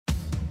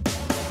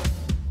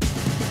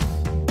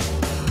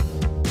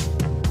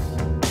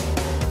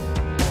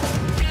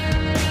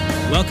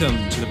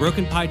Welcome to the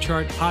Broken Pie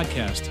Chart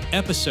Podcast,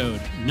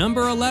 episode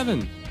number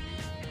 11.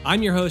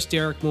 I'm your host,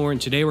 Derek Moore, and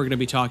today we're going to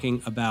be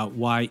talking about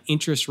why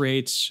interest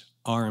rates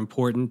are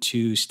important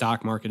to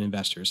stock market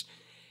investors.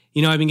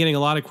 You know, I've been getting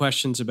a lot of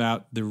questions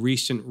about the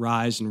recent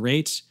rise in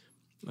rates.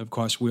 Of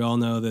course, we all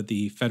know that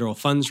the federal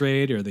funds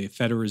rate, or the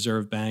Federal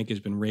Reserve Bank, has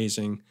been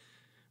raising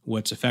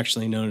what's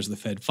affectionately known as the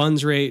Fed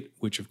funds rate,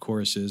 which of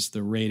course is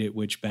the rate at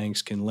which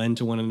banks can lend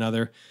to one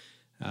another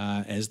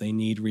as they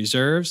need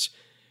reserves.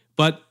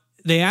 But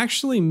they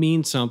actually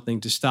mean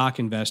something to stock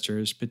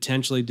investors,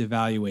 potentially to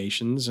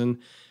valuations, and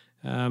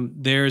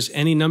there's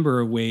any number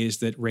of ways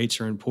that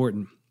rates are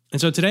important. And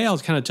so today I'll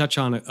kind of touch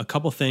on a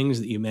couple things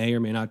that you may or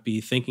may not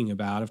be thinking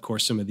about, of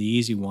course, some of the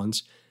easy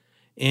ones.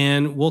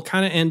 And we'll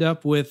kind of end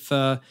up with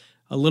a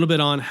little bit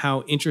on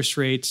how interest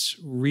rates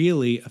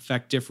really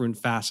affect different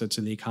facets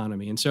of the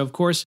economy. And so, of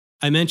course,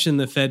 I mentioned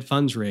the Fed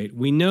funds rate.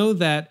 We know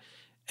that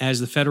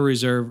as the Federal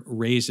Reserve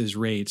raises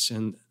rates,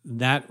 and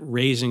that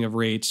raising of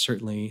rates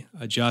certainly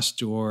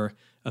adjusts or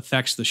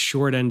affects the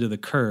short end of the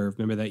curve.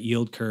 Remember that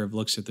yield curve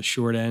looks at the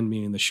short end,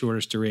 meaning the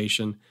shortest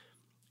duration,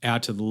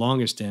 out to the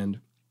longest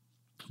end.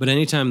 But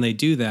anytime they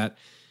do that,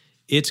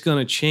 it's going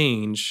to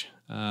change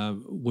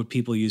what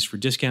people use for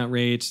discount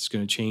rates. It's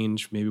going to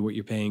change maybe what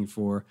you're paying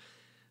for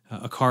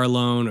a car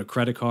loan, a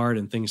credit card,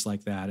 and things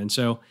like that. And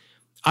so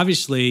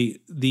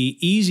obviously, the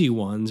easy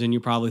ones, and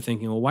you're probably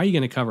thinking, well, why are you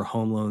going to cover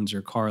home loans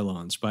or car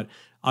loans? But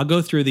I'll go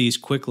through these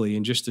quickly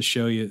and just to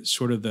show you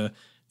sort of the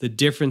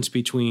difference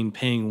between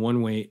paying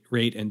one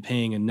rate and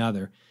paying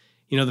another.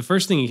 You know, the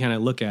first thing you kind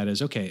of look at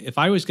is, okay, if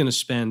I was going to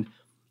spend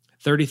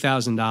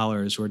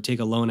 $30,000 or take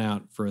a loan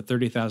out for a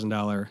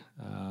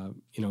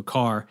 $30,000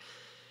 car,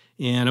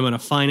 and I'm going to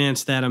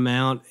finance that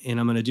amount, and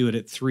I'm going to do it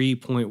at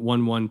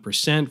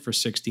 3.11% for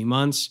 60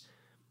 months,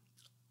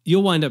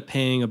 you'll wind up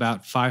paying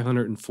about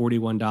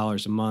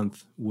 $541 a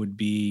month would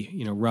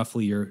be,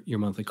 roughly your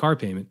monthly car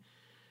payment.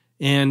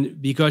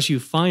 And because you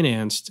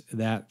financed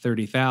that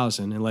 $30,000,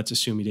 and let's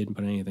assume you didn't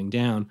put anything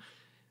down,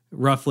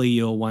 roughly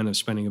you'll wind up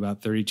spending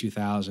about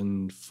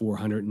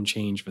 $32,400 and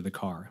change for the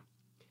car.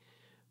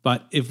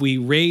 But if we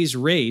raise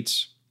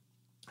rates,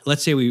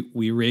 let's say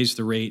we raise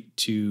the rate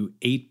to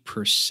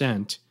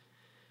 8%,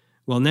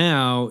 well,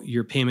 now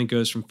your payment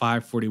goes from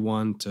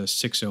 $541 to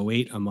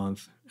 $608 a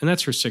month, and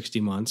that's for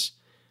 60 months.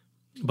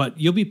 But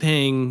you'll be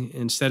paying,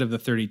 instead of the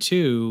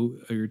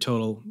 32, your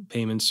total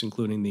payments,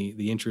 including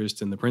the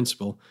interest and the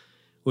principal,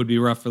 would be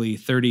roughly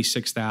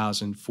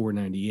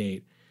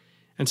 $36,498.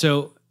 And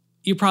so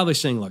you're probably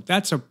saying, look,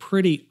 that's a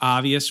pretty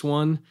obvious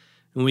one.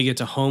 When we get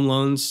to home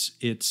loans,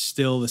 it's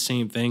still the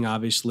same thing.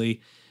 Obviously,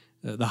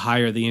 the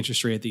higher the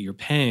interest rate that you're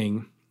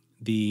paying,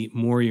 the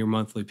more your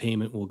monthly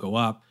payment will go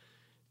up.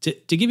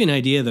 To give you an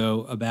idea,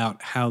 though,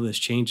 about how this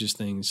changes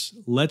things,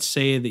 let's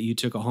say that you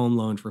took a home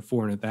loan for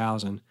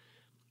 $400,000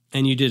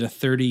 and you did a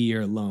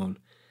 30-year loan,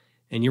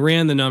 and you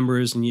ran the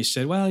numbers and you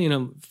said, well,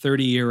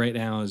 30-year right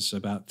now is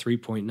about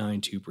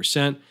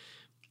 3.92%.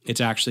 It's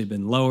actually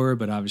been lower,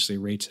 but obviously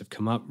rates have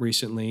come up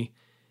recently.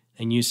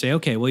 And you say,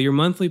 okay, well, your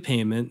monthly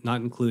payment,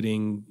 not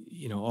including,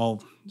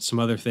 all some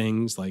other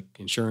things like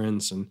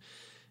insurance and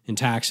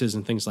taxes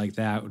and things like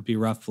that, would be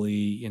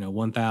roughly,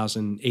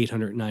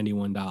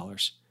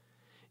 $1,891.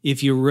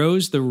 If you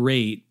rose the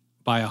rate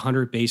by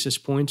 100 basis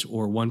points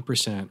or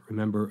 1%,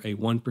 remember a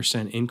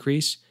 1%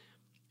 increase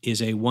is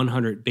a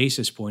 100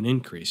 basis point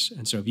increase.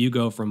 And so if you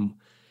go from,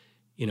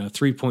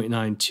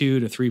 3.92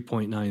 to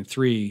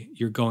 3.93,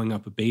 you're going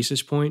up a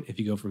basis point. If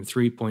you go from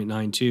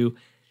 3.92 to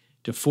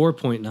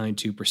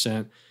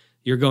 4.92%,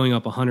 you're going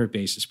up 100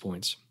 basis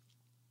points.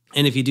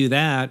 And if you do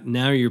that,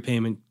 now your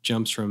payment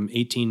jumps from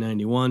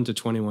 $1,891 to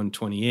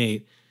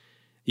 $2,128.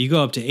 You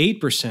go up to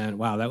 8%.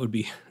 Wow, that would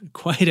be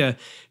quite a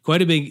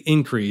big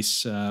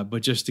increase.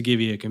 But just to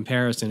give you a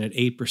comparison, at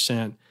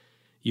 8%,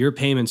 your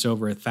payment's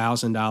over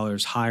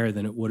 $1,000 higher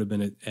than it would have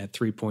been at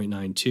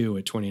 3.92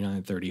 at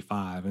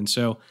 $2,935. And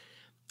so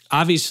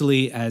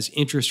obviously, as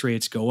interest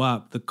rates go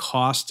up, the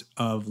cost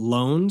of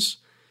loans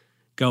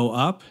go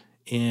up,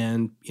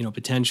 and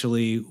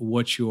potentially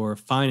what you're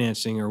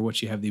financing or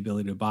what you have the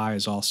ability to buy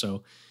is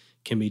also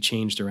can be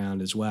changed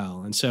around as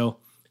well. And so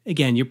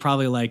again, you're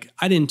probably like,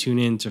 I didn't tune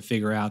in to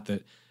figure out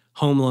that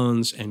home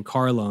loans and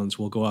car loans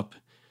will go up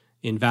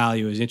in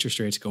value as interest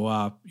rates go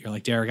up. You're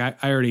like, Derek, I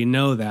already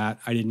know that.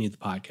 I didn't need the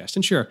podcast.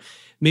 And sure,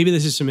 maybe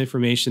this is some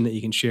information that you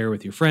can share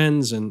with your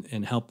friends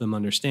and help them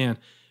understand.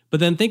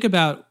 But then think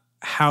about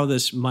how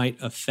this might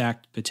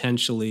affect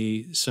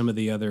potentially some of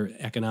the other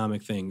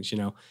economic things.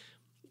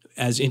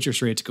 As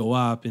interest rates go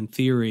up, in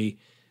theory,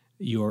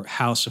 your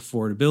house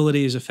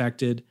affordability is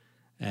affected.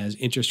 As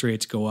interest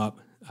rates go up,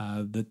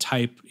 the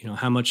type,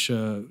 how much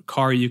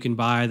car you can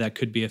buy, that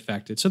could be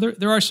affected. So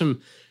there are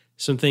some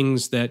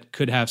things that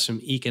could have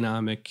some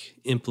economic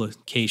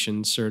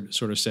implications,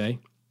 sort of say.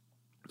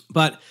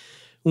 But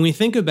when we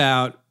think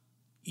about,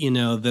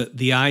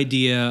 the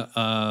idea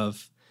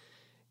of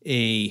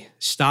a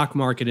stock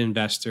market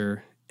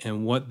investor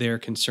and what they're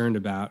concerned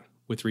about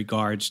with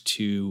regards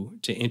to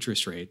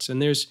interest rates,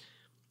 and there's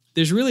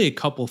really a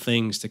couple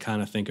things to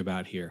kind of think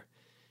about here.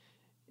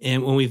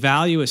 And when we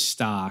value a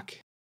stock,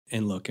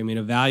 and look, I mean,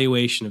 a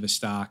valuation of a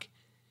stock,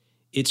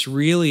 it's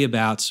really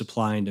about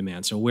supply and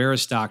demand. So where a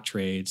stock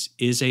trades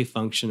is a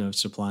function of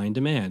supply and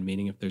demand,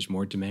 meaning if there's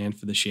more demand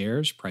for the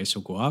shares, price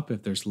will go up.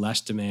 If there's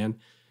less demand,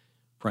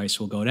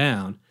 price will go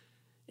down.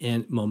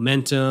 And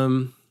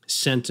momentum,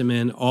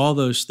 sentiment, all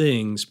those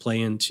things play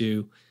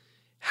into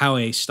how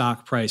a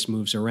stock price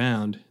moves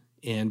around.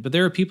 But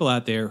there are people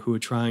out there who are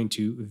trying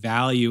to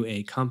value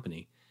a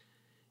company.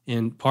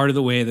 And part of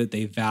the way that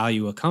they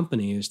value a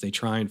company is they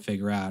try and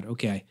figure out,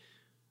 okay,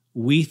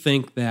 we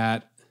think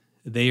that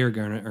they are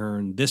going to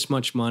earn this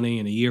much money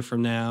in a year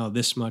from now,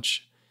 this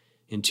much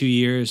in 2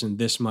 years, and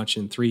this much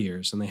in 3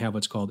 years. And they have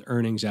what's called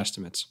earnings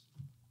estimates.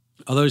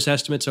 Are those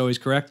estimates always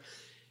correct?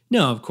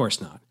 No, of course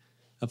not.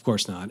 Of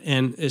course not.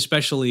 And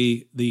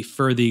especially the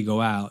further you go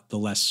out, the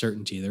less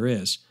certainty there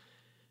is.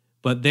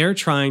 But they're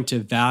trying to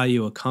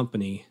value a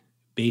company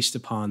based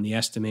upon the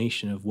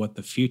estimation of what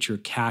the future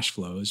cash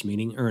flows,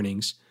 meaning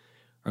earnings,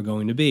 are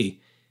going to be.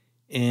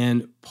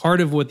 And part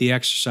of what the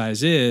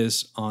exercise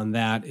is on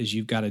that is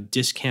you've got to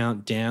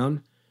discount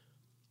down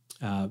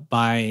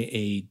by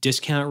a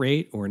discount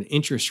rate or an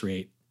interest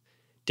rate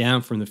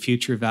down from the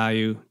future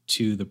value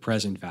to the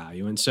present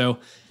value. And so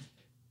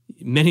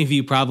many of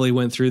you probably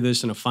went through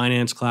this in a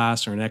finance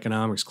class or an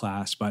economics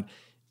class, but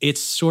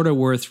it's sort of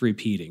worth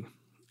repeating.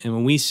 And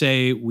when we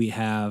say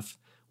we're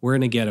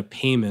going to get a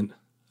payment,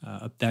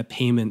 that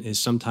payment is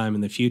sometime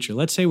in the future.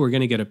 Let's say we're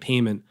going to get a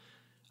payment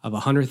of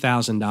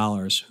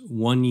 $100,000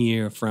 1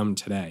 year from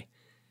today.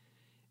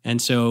 And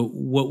so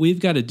what we've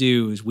got to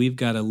do is we've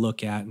got to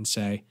look at and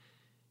say,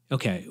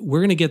 okay,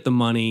 we're going to get the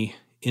money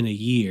in a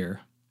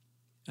year.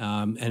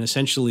 And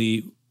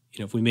essentially,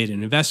 if we made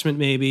an investment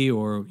maybe,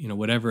 or,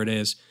 whatever it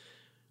is,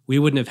 we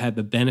wouldn't have had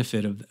the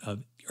benefit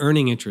of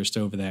earning interest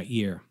over that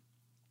year.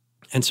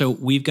 And so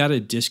we've got to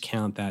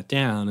discount that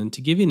down. And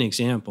to give you an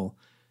example,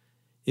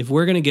 if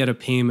we're going to get a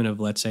payment of,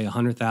 let's say,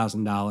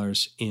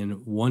 $100,000 in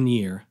 1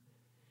 year,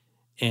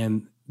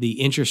 and the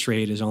interest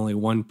rate is only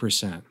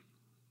 1%.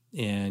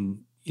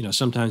 And,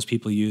 sometimes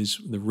people use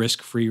the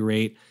risk-free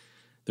rate.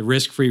 The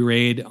risk-free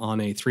rate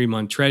on a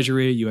 3-month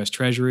treasury, U.S.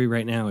 Treasury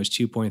right now is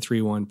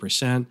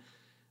 2.31%.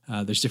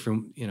 There's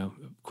different,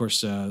 of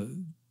course,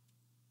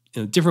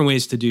 different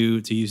ways to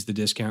use the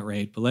discount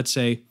rate. But let's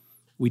say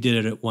we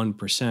did it at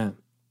 1%.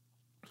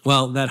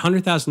 Well, that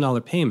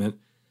 $100,000 payment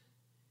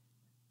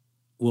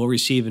will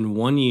receive in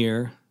 1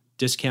 year,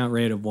 discount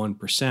rate of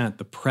 1%,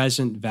 the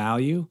present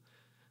value,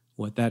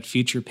 what that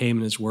future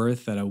payment is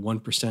worth at a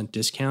 1%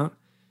 discount,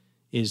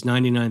 is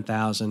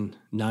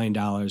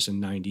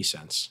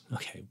 $99,009.90.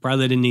 Okay,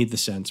 probably didn't need the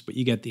cents, but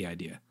you get the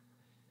idea.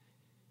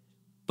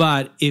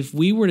 But if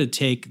we were to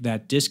take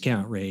that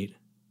discount rate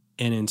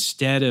and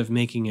instead of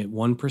making it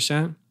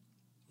 1%,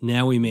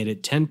 now we made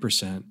it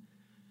 10%,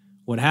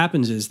 what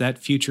happens is that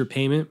future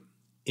payment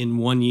in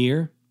 1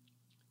 year,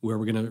 where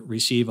we're going to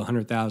receive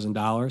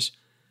 $100,000,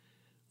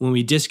 when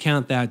we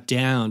discount that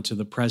down to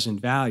the present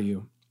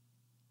value,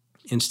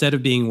 instead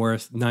of being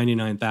worth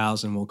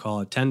 $99,000, we'll call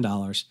it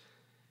 $10.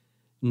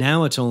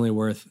 Now it's only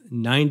worth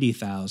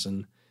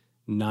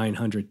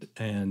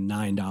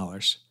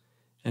 $90,909.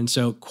 And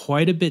so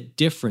quite a bit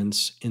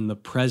difference in the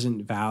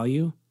present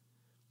value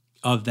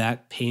of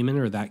that payment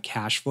or that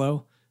cash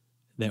flow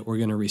that we're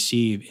going to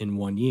receive in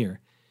 1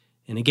 year.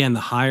 And again, the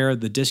higher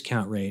the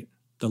discount rate,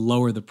 the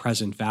lower the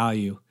present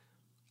value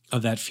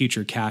of that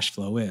future cash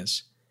flow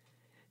is.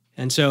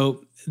 And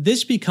so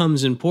this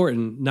becomes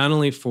important not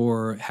only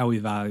for how we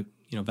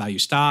value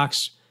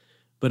stocks,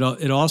 but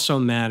it also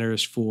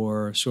matters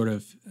for sort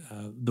of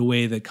the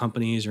way that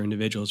companies or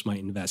individuals might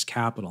invest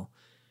capital.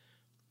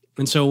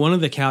 And so one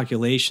of the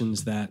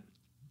calculations that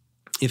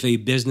if a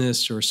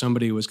business or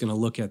somebody was going to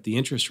look at the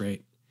interest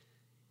rate,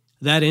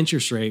 that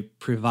interest rate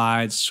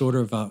provides sort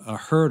of a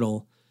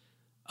hurdle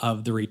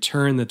of the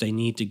return that they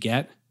need to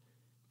get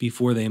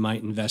before they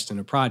might invest in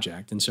a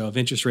project. And so if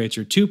interest rates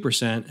are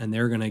 2% and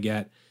they're going to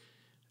get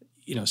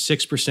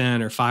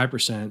 6% or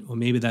 5%, well,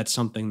 maybe that's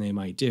something they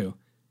might do.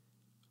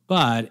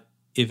 But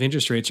if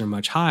interest rates are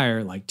much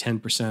higher, like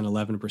 10%,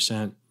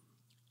 11%,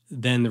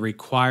 then the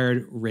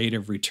required rate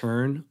of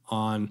return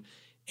on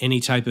any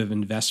type of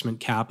investment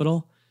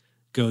capital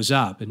goes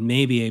up, and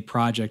maybe a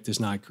project is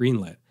not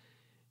greenlit.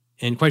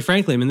 And quite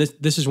frankly, I mean,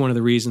 this is one of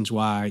the reasons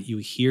why you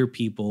hear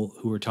people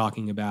who are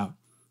talking about,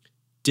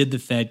 did the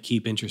Fed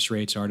keep interest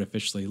rates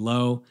artificially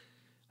low?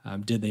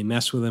 Did they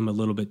mess with them a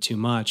little bit too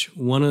much?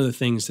 One of the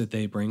things that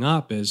they bring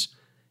up is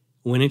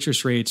when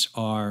interest rates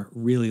are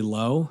really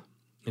low,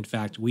 in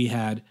fact, we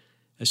had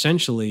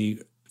essentially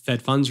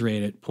Fed funds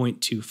rate at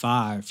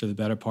 0.25 for the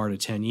better part of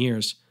 10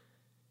 years.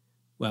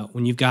 Well,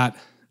 when you've got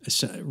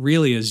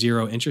really a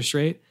zero interest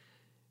rate,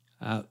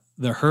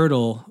 the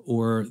hurdle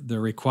or the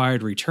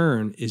required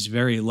return is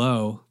very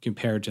low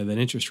compared to that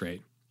interest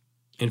rate.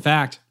 In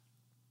fact,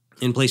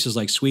 in places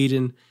like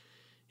Sweden,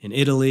 in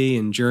Italy,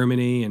 in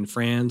Germany, and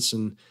France,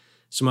 and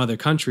some other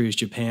countries,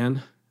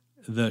 Japan,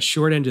 the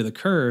short end of the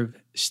curve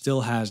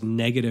still has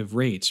negative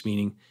rates,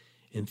 meaning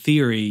in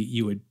theory,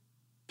 you would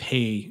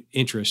pay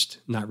interest,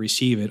 not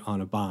receive it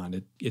on a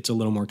bond. It's a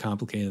little more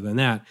complicated than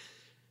that.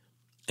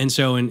 And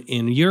so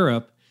in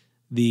Europe,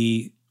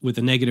 with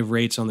the negative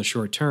rates on the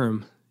short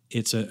term,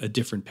 it's a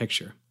different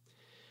picture.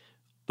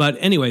 But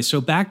anyway,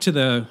 so back to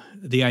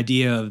the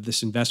idea of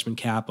this investment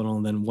capital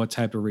and then what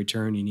type of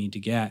return you need to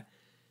get.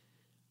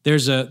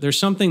 There's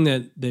something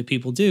that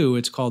people do.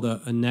 It's called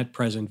a net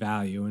present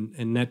value.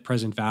 And net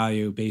present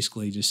value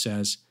basically just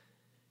says,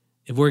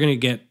 if we're going to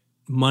get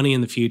money in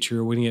the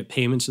future, we're going to get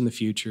payments in the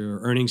future, or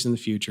earnings in the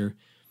future,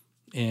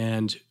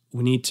 and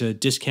we need to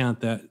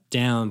discount that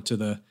down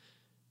to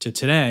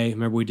today.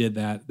 Remember, we did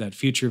that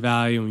future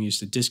value, and we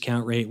used a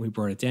discount rate, and we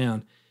brought it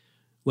down.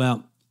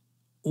 Well,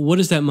 what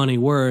is that money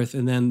worth?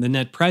 And then the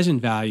net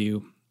present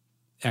value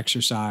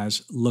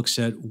exercise looks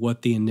at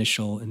what the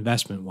initial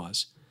investment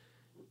was.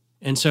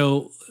 And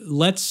so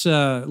let's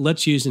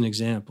use an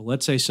example.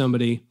 Let's say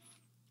somebody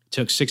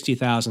took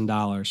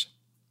 $60,000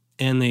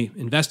 and they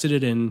invested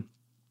it in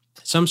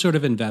some sort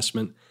of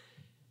investment.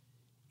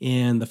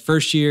 And the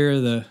first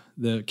year,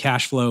 the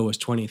cash flow was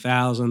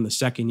 $20,000. The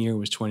second year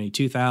was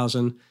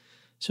 $22,000.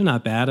 So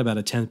not bad, about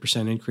a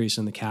 10% increase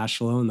in the cash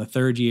flow. And the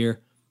third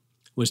year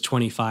was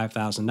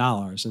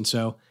 $25,000. And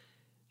so,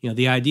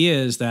 the idea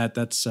is that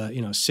that's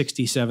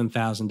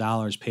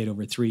 $67,000 paid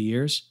over 3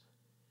 years.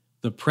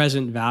 The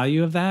present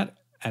value of that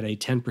at a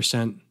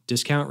 10%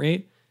 discount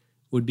rate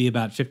would be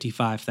about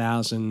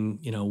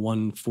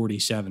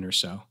 $55,147 or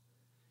so.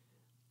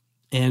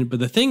 But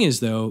the thing is,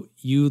 though,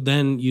 you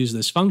then use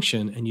this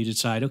function and you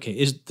decide, okay,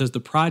 does the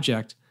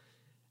project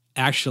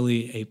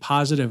actually a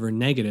positive or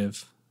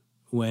negative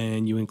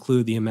when you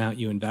include the amount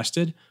you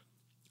invested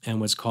and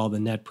what's called the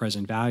net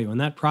present value? And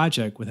that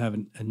project would have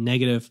a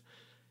negative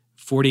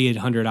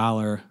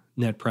 $4,800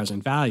 net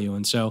present value.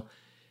 And so,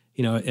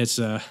 it's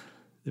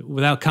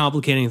without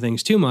complicating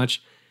things too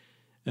much,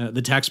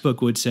 the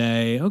textbook would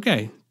say,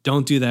 okay,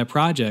 don't do that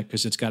project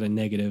because it's got a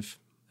negative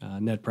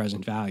net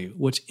present value.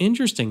 What's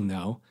interesting,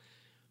 though,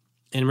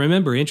 and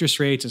remember, interest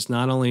rates, it's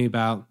not only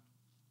about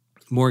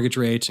mortgage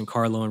rates and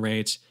car loan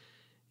rates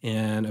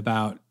and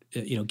about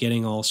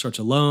getting all sorts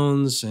of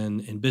loans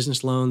and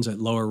business loans at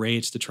lower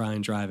rates to try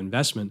and drive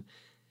investment.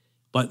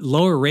 But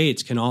lower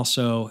rates can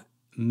also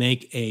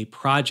make a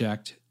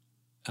project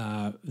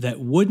that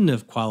wouldn't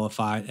have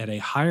qualified at a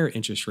higher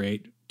interest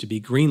rate to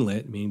be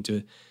greenlit, meaning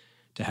to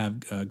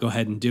have go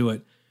ahead and do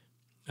it.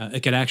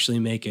 It could actually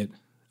make it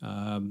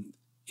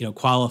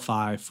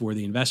qualify for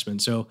the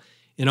investment. So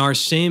in our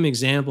same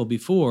example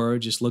before,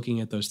 just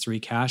looking at those three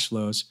cash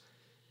flows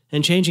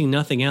and changing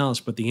nothing else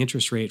but the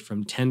interest rate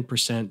from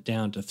 10%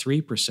 down to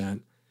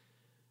 3%,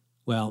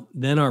 well,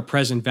 then our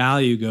present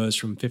value goes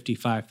from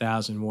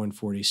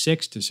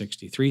 $55,146 to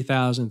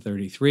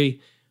 $63,033.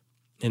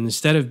 And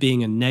instead of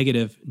being a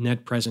negative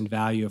net present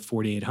value of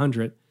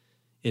 $4,800,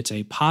 it's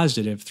a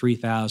positive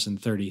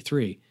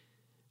 $3,033.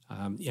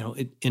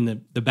 In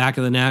the back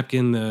of the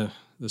napkin,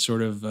 the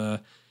sort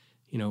of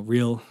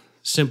real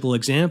simple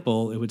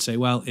example, it would say,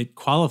 well, it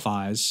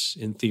qualifies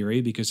in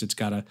theory because it's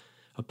got a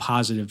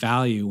positive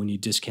value when you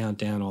discount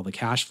down all the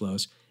cash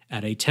flows.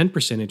 At a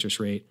 10% interest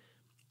rate,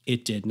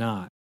 it did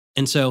not.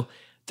 And so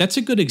that's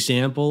a good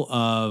example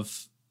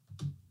of,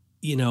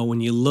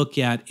 when you look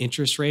at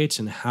interest rates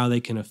and how they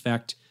can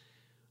affect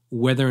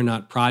whether or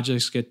not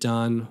projects get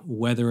done,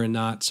 whether or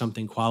not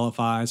something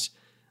qualifies.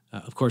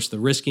 Of course, the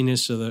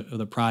riskiness of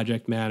the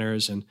project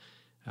matters. And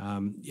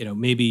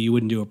maybe you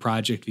wouldn't do a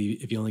project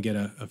if you only get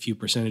a few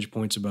percentage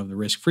points above the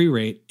risk-free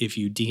rate if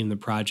you deem the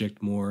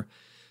project more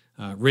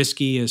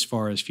risky as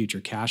far as future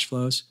cash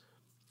flows.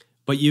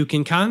 But you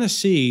can kind of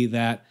see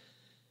that,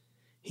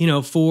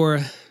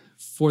 for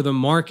the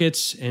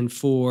markets and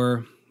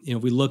for,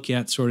 if we look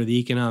at sort of the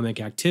economic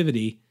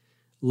activity,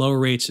 lower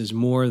rates is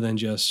more than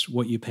just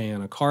what you pay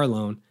on a car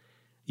loan.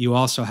 You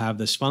also have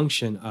this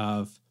function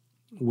of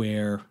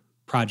where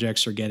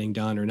projects are getting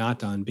done or not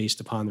done based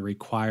upon the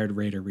required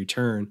rate of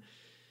return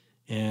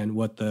and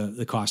what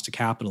the cost of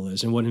capital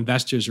is and what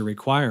investors are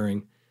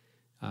requiring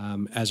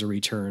as a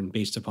return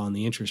based upon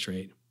the interest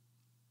rate.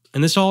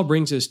 And this all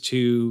brings us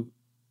to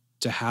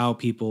how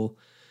people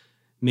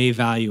may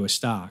value a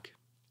stock.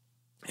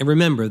 And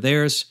remember,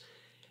 there's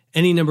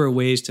any number of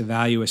ways to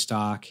value a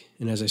stock.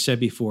 And as I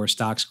said before,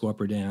 stocks go up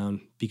or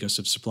down because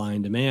of supply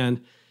and demand,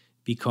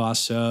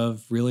 because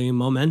of really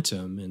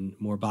momentum, and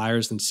more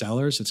buyers than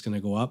sellers, it's going to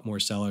go up,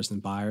 more sellers than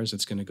buyers,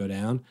 it's going to go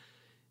down.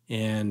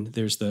 And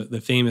there's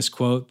the famous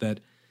quote that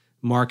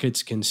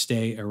markets can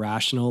stay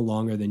irrational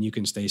longer than you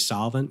can stay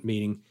solvent,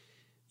 meaning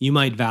you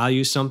might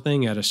value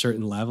something at a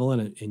certain level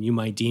and you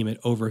might deem it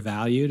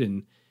overvalued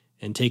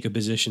and take a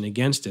position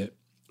against it.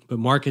 But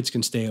markets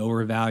can stay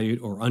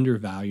overvalued or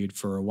undervalued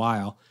for a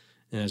while.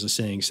 And as the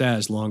saying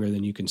says, longer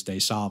than you can stay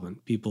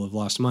solvent. People have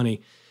lost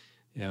money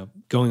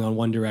going on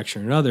one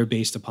direction or another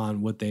based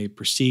upon what they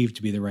perceive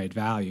to be the right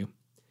value.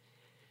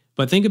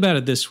 But think about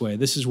it this way.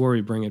 This is where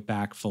we bring it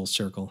back full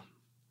circle.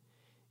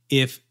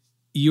 If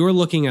you're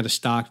looking at a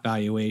stock's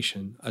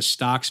valuation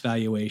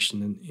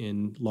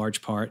in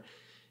large part,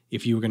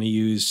 if you were going to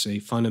use a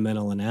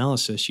fundamental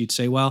analysis, you'd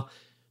say, well,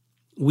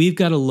 we've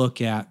got to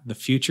look at the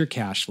future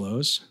cash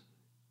flows,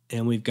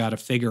 and we've got to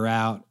figure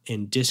out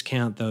and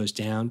discount those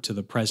down to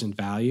the present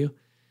value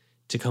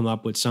to come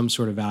up with some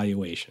sort of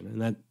valuation.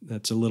 And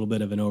that's a little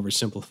bit of an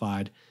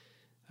oversimplified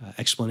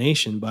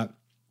explanation. But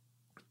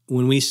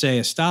when we say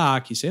a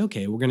stock, you say,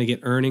 okay, we're going to get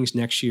earnings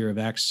next year of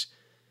X.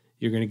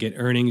 You're going to get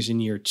earnings in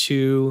year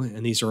 2.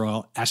 And these are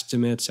all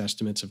estimates.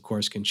 Estimates, of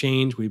course, can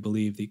change. We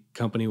believe the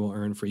company will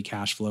earn free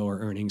cash flow or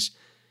earnings,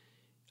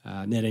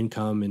 net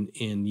income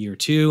in year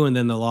 2. And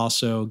then they'll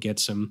also get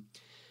some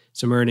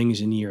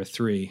earnings in year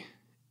 3.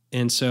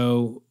 And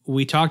so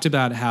we talked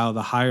about how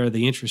the higher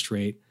the interest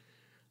rate,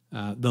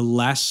 the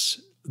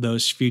less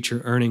those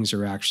future earnings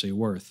are actually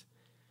worth.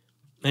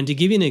 And to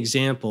give you an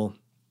example,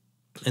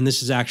 and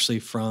this is actually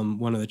from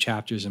one of the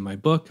chapters in my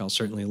book, I'll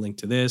certainly link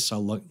to this.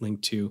 I'll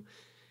link to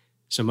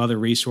some other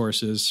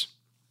resources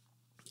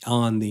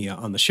on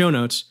the show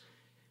notes.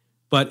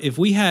 But if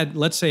we had,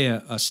 let's say,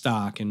 a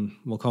stock, and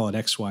we'll call it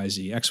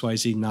XYZ.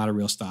 XYZ, not a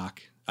real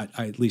stock.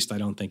 At least I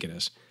don't think it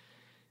is.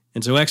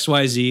 And so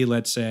XYZ,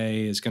 let's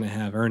say, is going to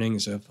have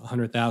earnings of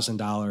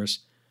 $100,000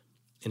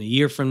 in a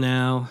year from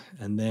now,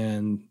 and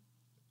then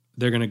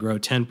they're going to grow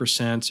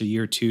 10%. So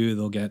year 2,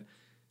 they'll get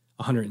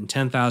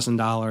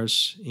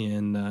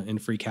 $110,000 in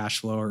free cash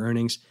flow or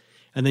earnings.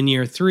 And then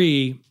year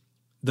 3,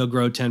 they'll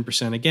grow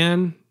 10%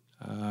 again,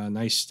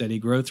 nice steady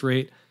growth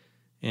rate,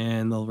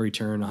 and they'll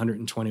return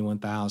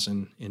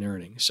 $121,000 in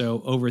earnings.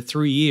 So over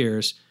 3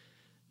 years,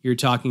 you're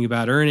talking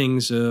about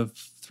earnings of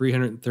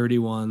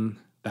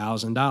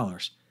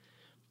 $331,000.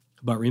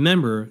 But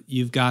remember,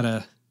 you've got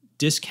to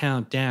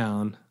discount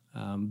down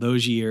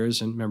those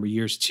years. And remember,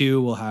 years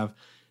 2 will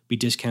be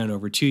discounted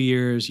over 2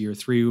 years. Year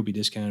 3 will be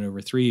discounted over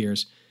 3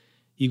 years.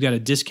 You've got to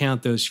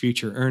discount those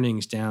future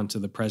earnings down to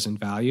the present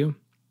value.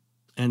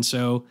 And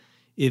so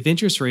if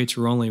interest rates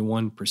were only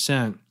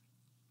 1%,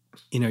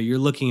 you're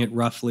looking at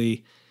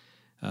roughly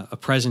a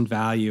present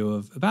value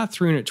of about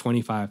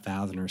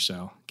 $325,000 or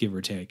so, give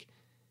or take,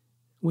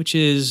 which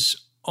is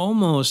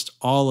almost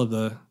all of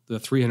the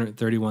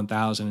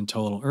 $331,000 in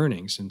total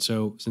earnings. And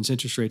so since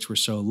interest rates were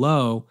so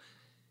low,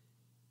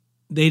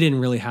 they didn't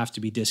really have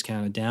to be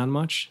discounted down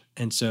much.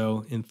 And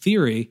so in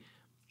theory,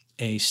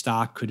 a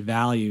stock could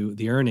value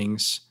the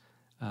earnings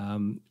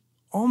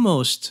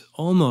almost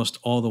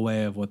all the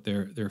way of what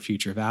their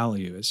future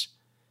value is.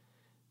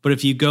 But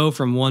if you go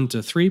from 1 to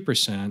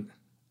 3%,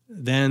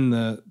 then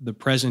the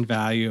present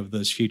value of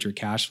those future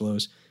cash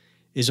flows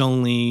is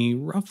only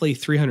roughly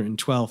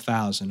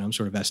 $312,000. I'm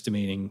sort of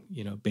estimating,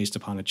 based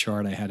upon a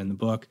chart I had in the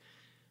book.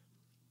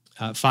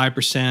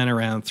 5%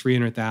 around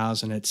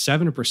 $300,000. At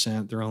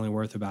 7%, they're only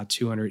worth about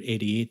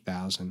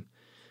 $288,000,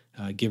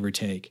 give or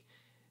take.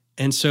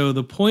 And so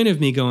the point of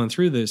me going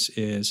through this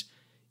is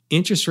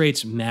interest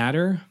rates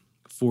matter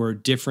for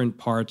different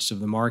parts of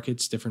the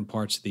markets, different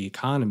parts of the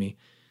economy.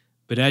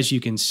 But as you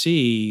can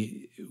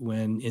see,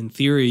 when in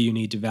theory you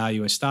need to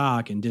value a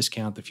stock and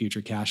discount the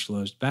future cash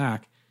flows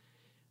back,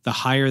 the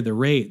higher the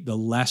rate, the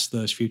less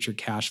those future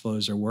cash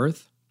flows are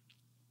worth.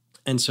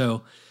 And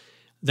so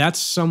that's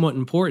somewhat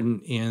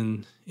important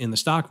in the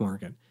stock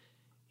market.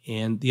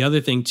 And the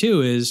other thing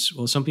too is,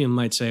 well, some people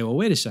might say, well,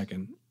 wait a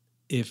second.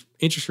 If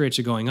interest rates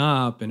are going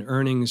up and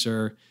earnings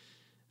are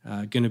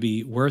going to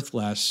be worth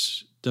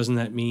less, doesn't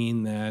that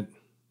mean that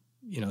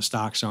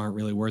stocks aren't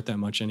really worth that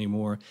much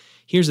anymore?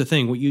 Here's the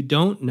thing. What you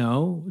don't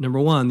know, number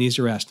one, these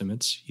are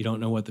estimates. You don't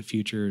know what the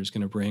future is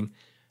going to bring.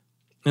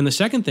 And the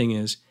second thing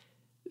is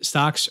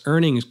stocks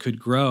earnings could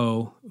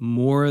grow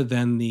more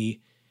than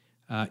the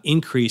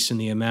increase in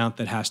the amount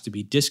that has to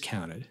be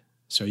discounted.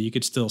 So you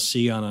could still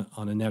see on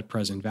a net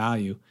present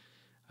value,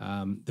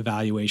 the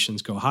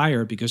valuations go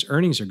higher because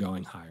earnings are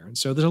going higher. And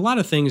so there's a lot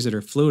of things that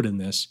are fluid in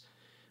this,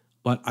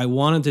 but I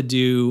wanted to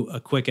do a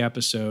quick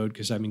episode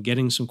because I've been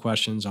getting some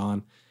questions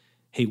on,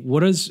 hey,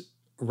 what does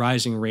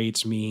rising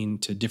rates mean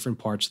to different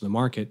parts of the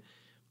market?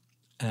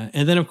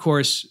 And then, of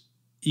course,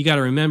 you got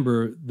to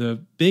remember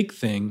the big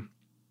thing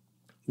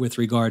with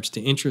regards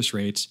to interest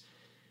rates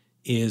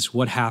is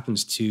what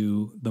happens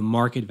to the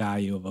market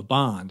value of a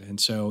bond. And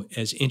so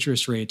as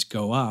interest rates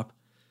go up,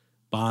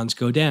 bonds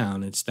go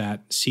down. It's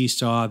that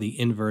seesaw, the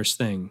inverse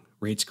thing.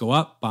 Rates go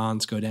up,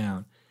 bonds go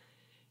down.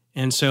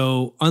 And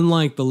so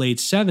unlike the late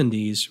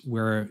 70s,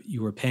 where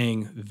you were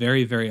paying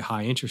very, very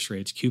high interest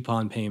rates,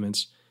 coupon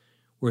payments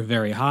were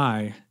very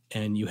high,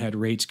 and you had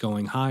rates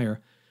going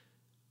higher,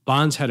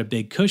 bonds had a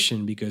big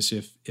cushion because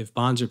if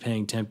bonds are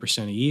paying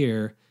 10% a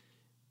year,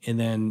 and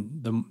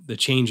then the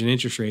change in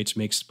interest rates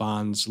makes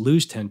bonds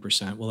lose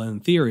 10%, well, in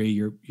theory,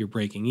 you're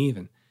breaking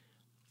even.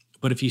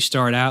 But if you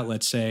start out,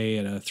 let's say,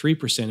 at a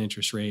 3%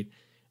 interest rate,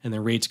 and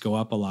then rates go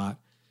up a lot,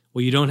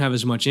 well, you don't have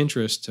as much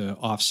interest to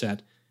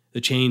offset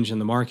the change in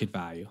the market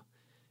value.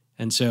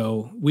 And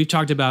so we've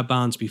talked about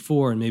bonds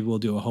before, and maybe we'll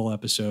do a whole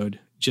episode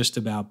just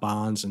about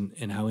bonds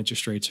and how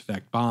interest rates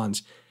affect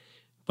bonds.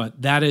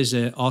 But that is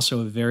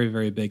also a very,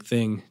 very big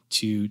thing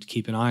to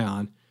keep an eye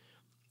on.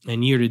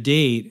 And year to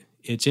date,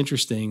 it's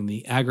interesting,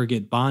 the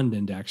aggregate bond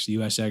index, the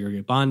U.S.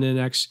 aggregate bond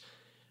index,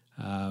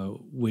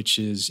 which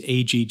is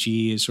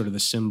AGG, is sort of the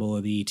symbol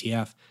of the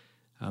ETF,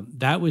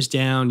 That was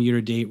down year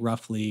to date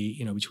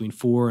roughly, between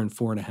 4 and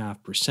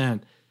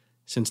 4.5%.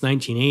 Since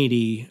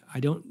 1980, I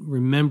don't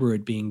remember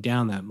it being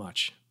down that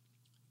much.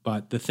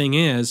 But the thing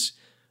is,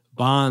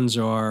 bonds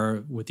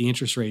are, with the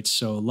interest rates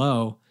so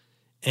low,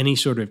 any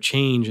sort of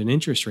change in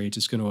interest rates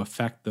is going to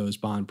affect those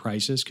bond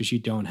prices because you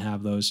don't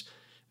have those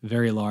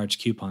very large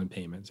coupon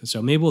payments. And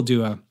so maybe we'll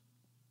do a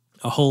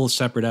whole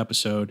separate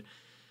episode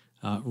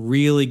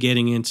really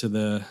getting into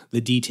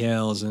the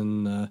details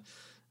and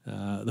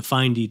the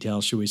fine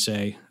details, should we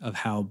say, of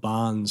how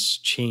bonds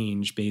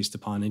change based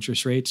upon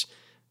interest rates,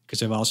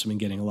 because I've also been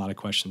getting a lot of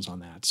questions on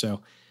that.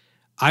 So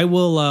I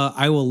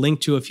will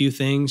link to a few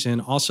things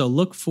and also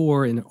look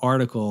for an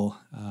article.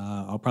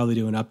 I'll probably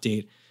do an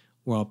update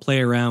where I'll play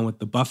around with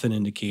the Buffett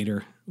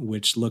indicator,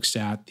 which looks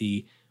at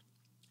the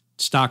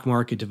stock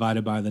market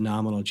divided by the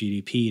nominal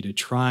GDP to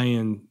try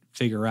and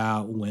figure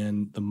out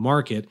when the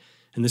market,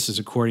 and this is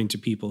according to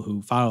people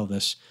who follow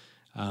this,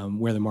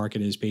 where the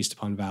market is based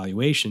upon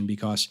valuation,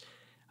 because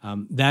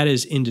that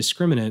is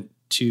indiscriminate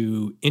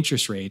to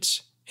interest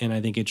rates. And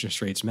I think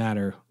interest rates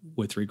matter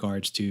with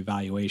regards to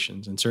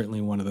valuations. And certainly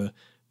one of the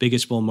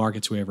biggest bull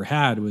markets we ever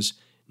had was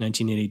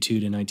 1982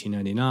 to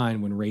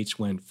 1999, when rates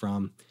went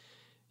from,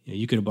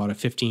 you could have bought a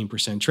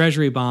 15%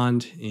 treasury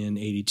bond in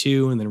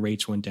 82, and then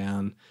rates went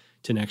down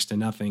to next to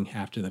nothing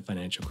after the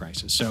financial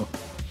crisis. So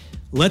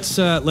let's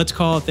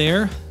call it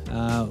there.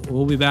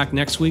 We'll be back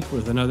next week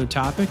with another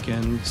topic,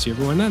 and see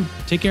everyone then.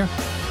 Take care.